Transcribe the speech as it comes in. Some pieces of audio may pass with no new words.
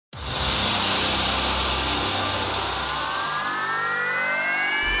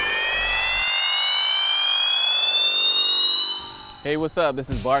Hey, what's up?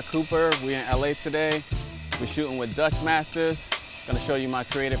 This is Bart Cooper. We're in LA today. We're shooting with Dutch Masters. Gonna show you my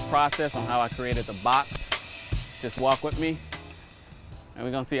creative process on how I created the box. Just walk with me, and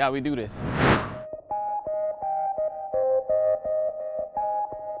we're gonna see how we do this.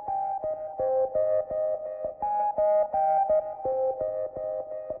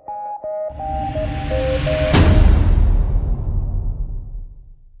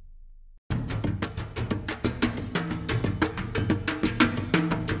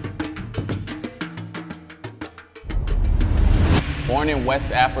 Born in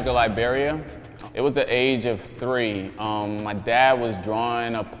West Africa, Liberia. It was the age of 3. My dad was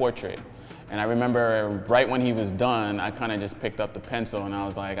drawing a portrait. And I remember right when he was done, I kind of just picked up the pencil and I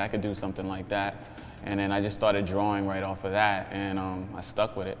was like, I could do something like that. And then I just started drawing right off of that, and I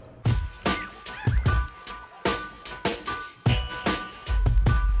stuck with it.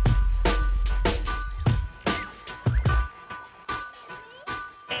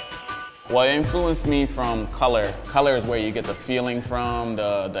 Well, it influenced me from color. Color is where you get the feeling from,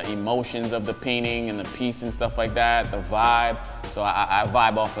 the emotions of the painting and the piece and stuff like that, the vibe. So I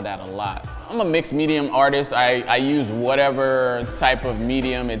vibe off of that a lot. I'm a mixed medium artist. I use whatever type of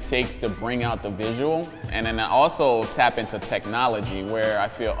medium it takes to bring out the visual. And then I also tap into technology, where I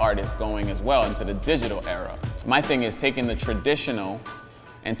feel art is going as well, into the digital era. My thing is taking the traditional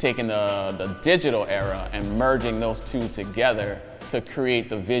and taking the digital era and merging those two together to create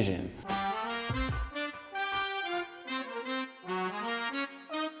the vision.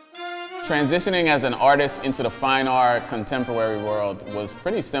 Transitioning as an artist into the fine art contemporary world was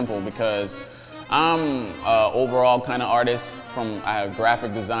pretty simple, because I'm an overall kind of artist. I have a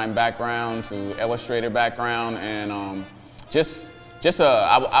graphic design background to illustrator background, and I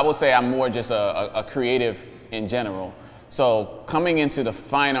would say I'm more just a creative in general. So coming into the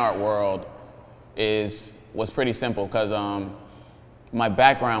fine art world was pretty simple, because my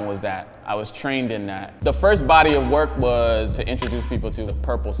background was that. I was trained in that. The first body of work was to introduce people to the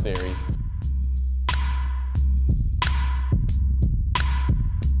Purple series.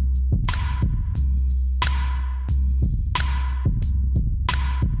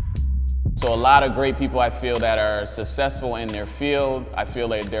 So a lot of great people I feel that are successful in their field. I feel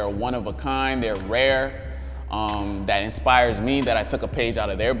like they're one of a kind, they're rare. That inspires me, that I took a page out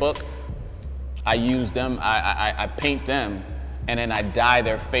of their book. I use them, I paint them, and then I dye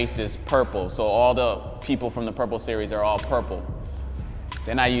their faces purple. So all the people from the Purple series are all purple.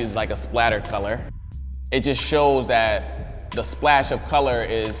 Then I use like a splatter color. It just shows that the splash of color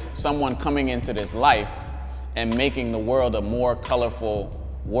is someone coming into this life and making the world a more colorful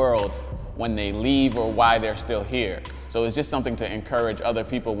world when they leave or why they're still here. So it's just something to encourage other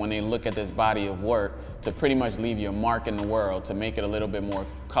people when they look at this body of work to pretty much leave your mark in the world, to make it a little bit more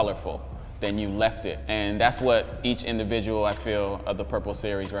colorful than you left it. And that's what each individual, I feel, of the Purple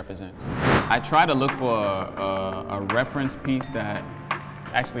series represents. I try to look for a reference piece that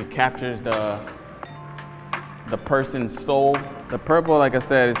actually captures the person's soul. The purple, like I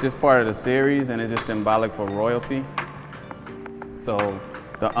said, is just part of the series, and it's just symbolic for royalty. So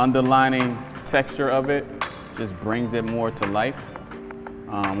the underlining texture of it just brings it more to life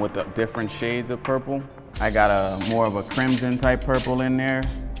with the different shades of purple. I got more of a crimson type purple in there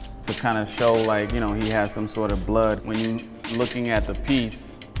to kind of show, like, you know, he has some sort of blood. When you're looking at the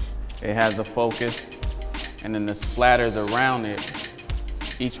piece, it has the focus, and then the splatters around it,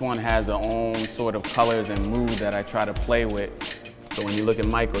 each one has their own sort of colors and mood that I try to play with. So when you look at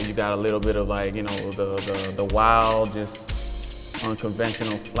Michael, you got a little bit of, like, you know, the wild, just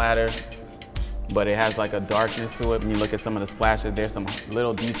unconventional splatter, but it has like a darkness to it. When you look at some of the splashes, there's some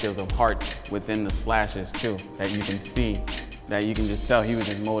little details of hearts within the splashes too, that you can see, that you can just tell he was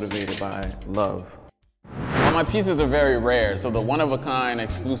just motivated by love. Well, my pieces are very rare, so the one-of-a-kind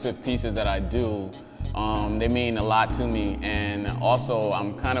exclusive pieces that I do, they mean a lot to me, and also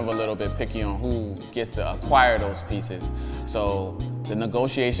I'm kind of a little bit picky on who gets to acquire those pieces. So the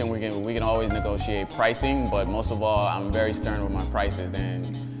negotiation, we can always negotiate pricing, but most of all, I'm very stern with my prices,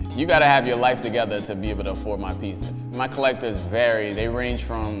 and you gotta have your life together to be able to afford my pieces. My collectors vary. They range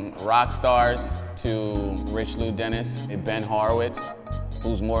from rock stars to Rich Lou Dennis, Ben Horowitz,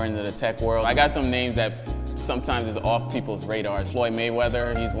 who's more into the tech world. I got some names that sometimes is off people's radars. Floyd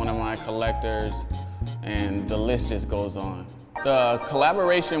Mayweather, he's one of my collectors, and the list just goes on. The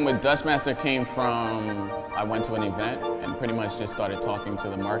collaboration with Dutch Master came from, I went to an event and pretty much just started talking to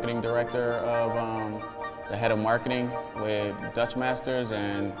the marketing director of, the head of marketing with Dutch Masters,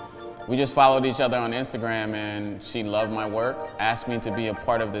 and we just followed each other on Instagram, and she loved my work, asked me to be a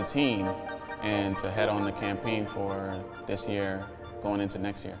part of the team and to head on the campaign for this year, going into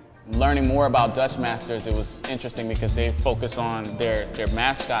next year. Learning more about Dutch Masters, it was interesting because they focus on their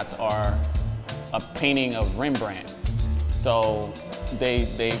mascots are a painting of Rembrandt. So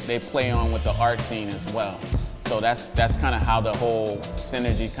they play on with the art scene as well. So that's kind of how the whole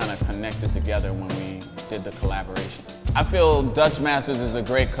synergy kind of connected together when we did the collaboration. I feel Dutch Masters is a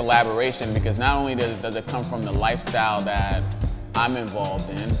great collaboration because not only does it come from the lifestyle that I'm involved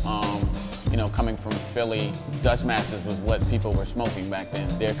in, you know, coming from Philly, Dutch Masters was what people were smoking back then.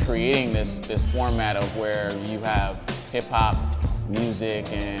 They're creating this format of where you have hip-hop,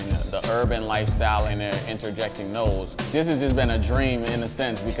 music, and the urban lifestyle, and they're interjecting those. This has just been a dream in a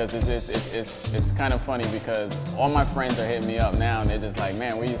sense because it's kind of funny because all my friends are hitting me up now and they're just like,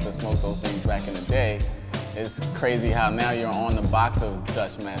 man, we used to smoke those things back in the day. It's crazy how now you're on the box of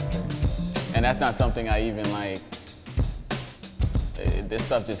Dutch Master. And that's not something I even like. This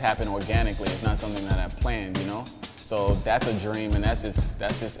stuff just happened organically. It's not something that I planned, you know? So that's a dream, and that's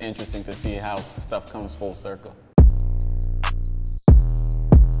just interesting to see how stuff comes full circle.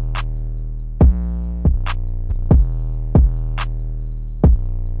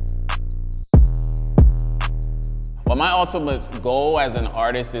 Well, my ultimate goal as an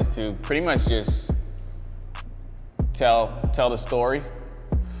artist is to pretty much just tell the story.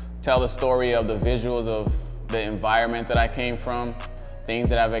 Tell the story of the visuals of the environment that I came from, things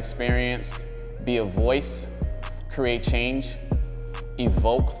that I've experienced, be a voice, create change,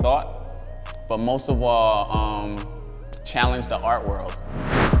 evoke thought, but most of all, challenge the art world.